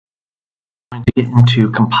going to get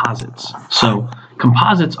into composites. So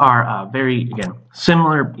composites are very, again,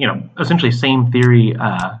 similar, essentially same theory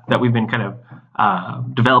that we've been kind of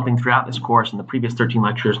developing throughout this course. In the previous 13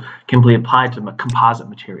 lectures can be applied to composite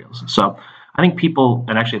materials. So I think people,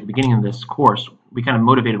 and actually at the beginning of this course, we kind of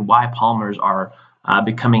motivated why polymers are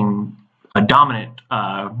becoming a dominant,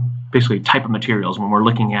 basically, type of materials when we're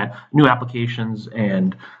looking at new applications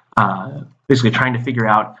and basically trying to figure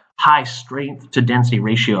out high strength to density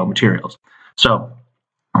ratio materials. So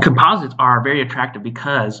composites are very attractive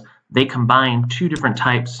because they combine two different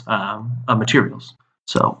types of materials.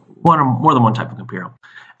 So one or more than one type of material.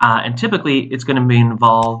 And typically it's going to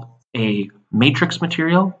involve a matrix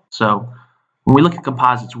material. So when we look at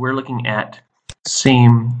composites, we're looking at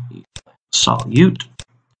same solute,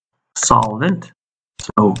 solvent.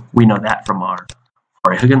 So we know that from our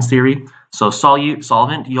Huygens theory. So solute,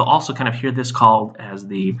 solvent, you'll also kind of hear this called as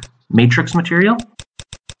the matrix material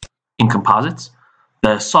in composites.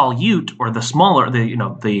 The solute, or the smaller,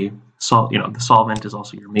 the solvent is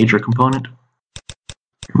also your major component.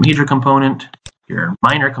 Your major component, your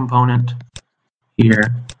minor component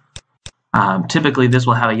here. Typically, this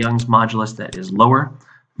will have a Young's modulus that is lower.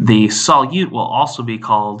 The solute will also be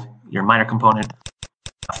called your minor component,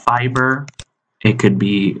 a fiber. It could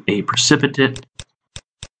be a precipitate,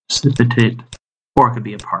 or it could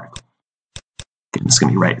be a particle. Again, it's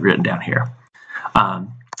going to be written down here.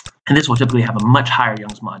 And this will typically have a much higher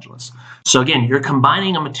Young's modulus. So again, you're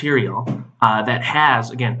combining a material that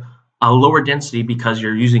has, again, a lower density because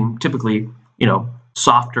you're using typically,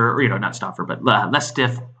 softer, or not softer, but less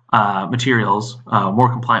stiff materials, more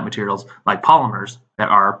compliant materials like polymers that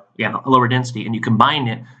are, again, a lower density, and you combine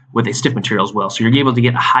it with a stiff material as well. So you're able to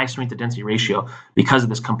get a high strength to density ratio because of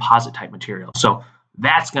this composite type material. So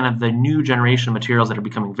that's kind of the new generation of materials that are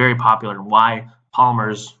becoming very popular, and why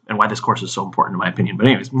polymers, and why this course is so important in my opinion. But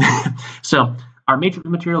anyways, so our matrix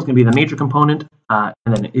material is going to be the major component, and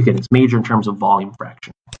then again, it's major in terms of volume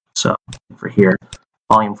fraction. So for here,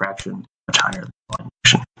 volume fraction much higher than volume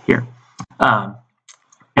fraction here.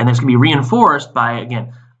 And it's going to be reinforced by,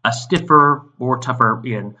 again, a stiffer or tougher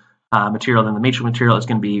material than the matrix material. It's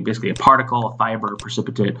going to be basically a particle, a fiber, a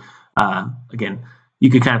precipitate. Again, you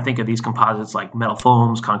could kind of think of these composites like metal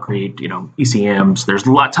foams, concrete, ECMs. There's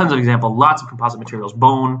tons of examples, lots of composite materials.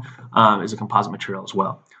 Bone is a composite material as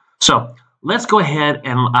well. So let's go ahead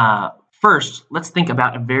and first, let's think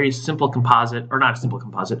about a very simple composite, or not a simple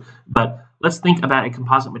composite, but let's think about a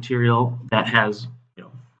composite material that has,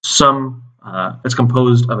 some, it's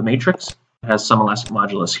composed of a matrix. It has some elastic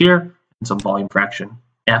modulus here and some volume fraction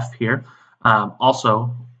F here.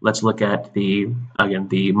 Also, let's look at the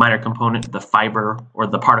minor component, the fiber or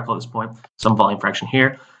the particle at this point, some volume fraction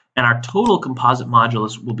here. And our total composite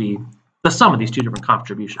modulus will be the sum of these two different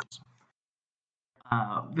contributions.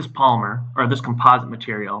 This polymer, or this composite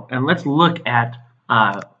material, and let's look at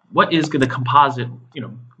what is the composite,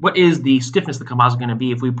 what is the stiffness of the composite going to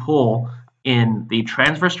be if we pull in the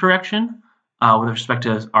transverse direction with respect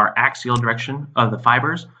to our axial direction of the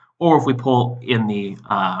fibers, or if we pull in the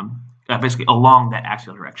basically along that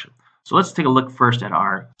axial direction. So let's take a look first at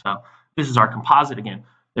so this is our composite. Again,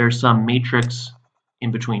 there's some matrix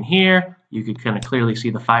in between here. You could kind of clearly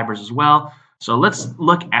see the fibers as well. So let's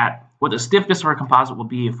look at what the stiffness of our composite will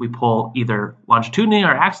be if we pull either longitudinally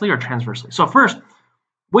or axially or transversely. So first,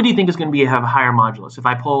 what do you think is going to have a higher modulus if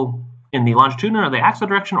I pull in the longitudinal or the axial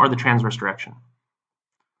direction or the transverse direction?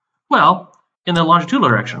 Well, in the longitudinal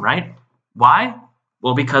direction, right? Why?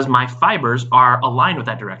 Well, because my fibers are aligned with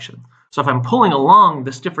that direction. So if I'm pulling along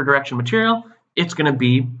the stiffer direction material, it's going to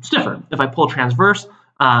be stiffer. If I pull transverse,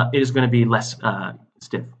 it is going to be less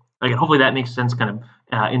stiff. Again, hopefully that makes sense kind of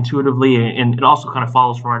intuitively, and it also kind of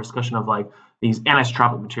follows from our discussion of like these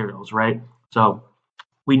anisotropic materials, right? So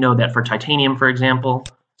we know that for titanium, for example,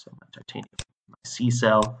 so my titanium, my C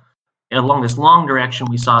cell, along this long direction,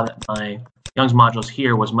 we saw that my Young's modulus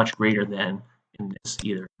here was much greater than in this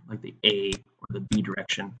either like the A or the B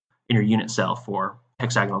direction in your unit cell for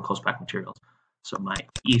hexagonal close packed materials. So my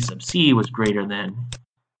E sub C was greater than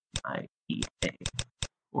my EA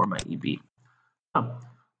or my EB. So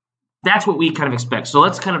that's what we kind of expect. So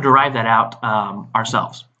let's kind of derive that out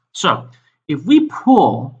ourselves. So if we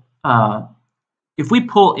pull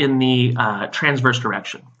in the transverse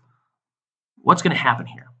direction, what's going to happen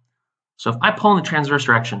here? So if I pull in the transverse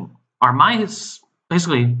direction, are my strains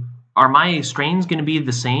going to be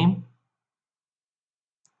the same?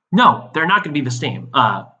 No, they're not going to be the same,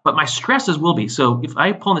 but my stresses will be. So if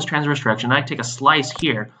I pull in this transverse direction and I take a slice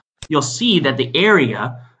here, you'll see that the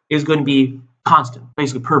area is going to be constant,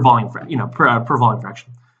 basically per volume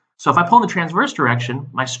fraction. So if I pull in the transverse direction,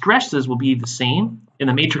 my stresses will be the same in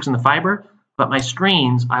the matrix and the fiber, but my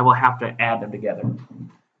strains, I will have to add them together.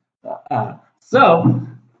 So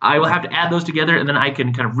I will have to add those together, and then I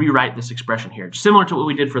can kind of rewrite this expression here, similar to what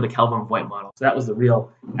we did for the Kelvin-Voigt model. So that was the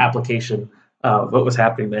real application of what was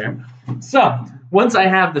happening there. So once I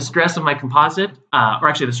have the stress of my composite, or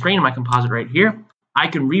actually the strain of my composite right here, I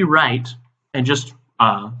can rewrite and just,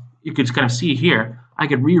 you could kind of see here, I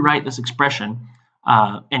could rewrite this expression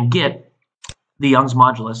and get the Young's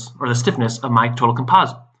modulus, or the stiffness of my total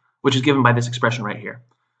composite, which is given by this expression right here.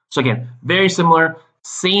 So again, very similar,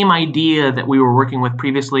 same idea that we were working with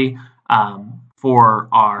previously for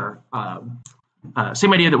our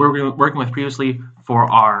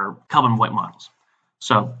Kelvin-Voigt models.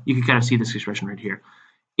 So you can kind of see this expression right here.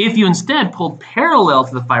 If you instead pulled parallel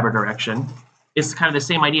to the fiber direction, it's kind of the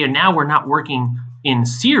same idea. Now we're not working in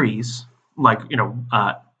series, like, you know,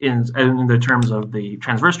 in the terms of the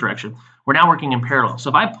transverse direction. We're now working in parallel. So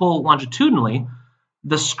if I pull longitudinally,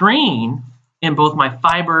 the strain in both my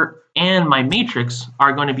fiber and my matrix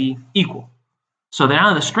are going to be equal. So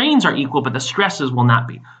now the strains are equal, but the stresses will not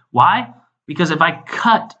be. Why? Because if I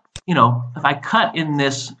cut, you know, if I cut in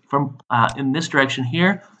this from in this direction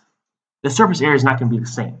here, the surface area is not going to be the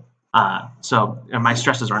same. So my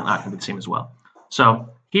stresses are not going to be the same as well. So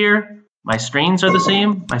here, my strains are the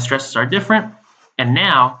same, my stresses are different, and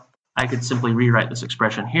now I could simply rewrite this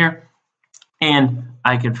expression here, and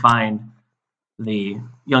I could find the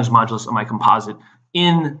Young's modulus of my composite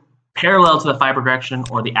in parallel to the fiber direction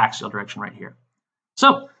or the axial direction right here.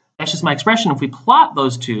 So that's just my expression. If we plot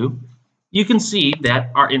those two, you can see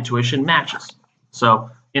that our intuition matches.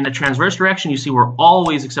 So in the transverse direction, you see we're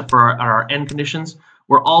always, except for our end conditions,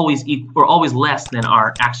 we're always less than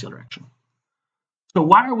our axial direction. So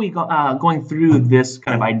why are we going through this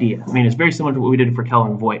kind of idea? I mean, it's very similar to what we did for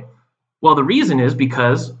Kelvin-Voigt. Well, the reason is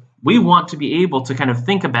because we want to be able to kind of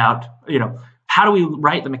think about, you know, how do we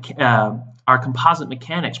write our composite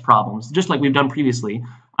mechanics problems, just like we've done previously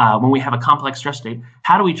when we have a complex stress state.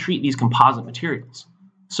 How do we treat these composite materials?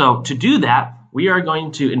 So to do that, we are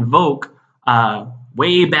going to invoke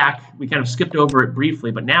way back, we kind of skipped over it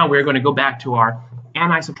briefly, but now we're going to go back to our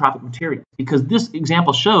anisotropic materials, because this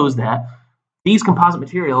example shows that these composite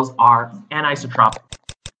materials are anisotropic,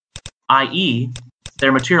 i.e.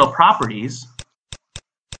 their material properties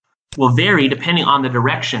will vary depending on the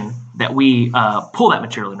direction that we pull that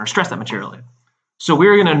material in or stress that material in. So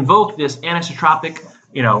we're going to invoke this anisotropic,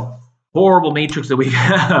 you know, horrible matrix that we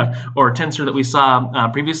or tensor that we saw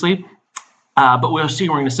previously. But we'll see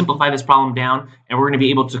we're going to simplify this problem down, and we're going to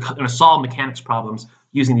be able to solve mechanics problems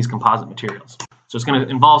using these composite materials. So it's going to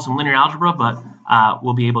involve some linear algebra, but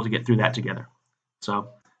we'll be able to get through that together. So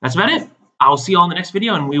that's about it. I will see you all in the next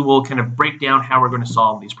video, and we will kind of break down how we're going to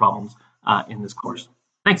solve these problems in this course.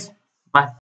 Thanks. Bye.